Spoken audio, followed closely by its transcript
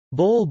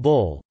Bol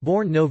Bol,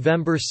 born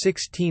November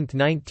 16,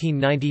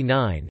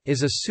 1999,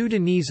 is a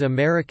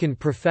Sudanese-American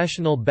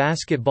professional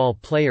basketball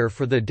player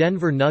for the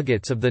Denver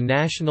Nuggets of the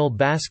National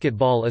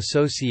Basketball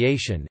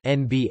Association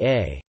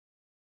 (NBA).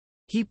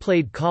 He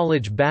played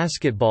college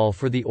basketball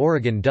for the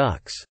Oregon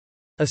Ducks.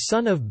 A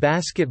son of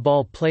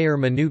basketball player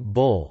Manute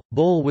Bol,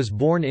 Bol was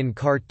born in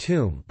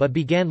Khartoum but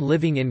began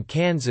living in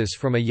Kansas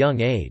from a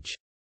young age.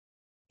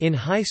 In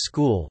high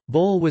school,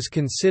 Bol was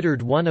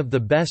considered one of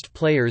the best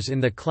players in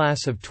the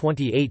class of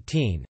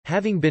 2018,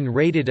 having been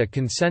rated a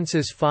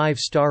consensus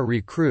 5-star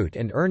recruit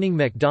and earning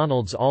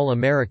McDonald's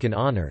All-American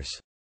honors.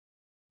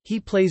 He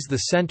plays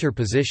the center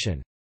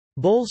position.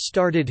 Bol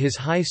started his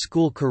high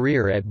school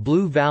career at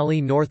Blue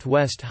Valley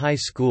Northwest High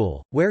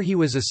School, where he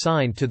was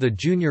assigned to the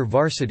junior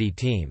varsity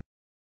team.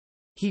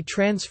 He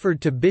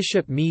transferred to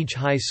Bishop Miege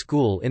High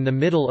School in the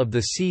middle of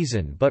the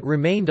season but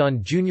remained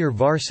on junior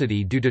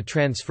varsity due to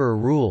transfer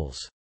rules.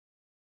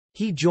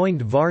 He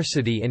joined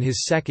varsity in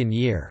his second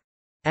year.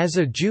 As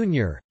a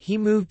junior, he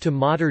moved to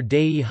Mater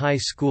Dei High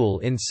School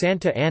in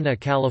Santa Ana,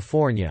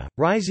 California,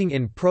 rising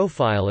in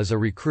profile as a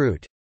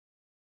recruit.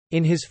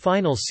 In his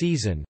final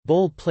season,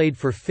 Bol played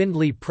for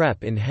Findlay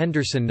Prep in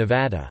Henderson,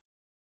 Nevada.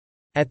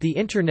 At the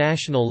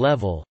international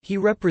level, he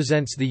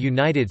represents the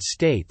United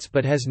States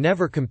but has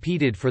never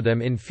competed for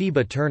them in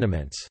FIBA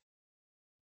tournaments.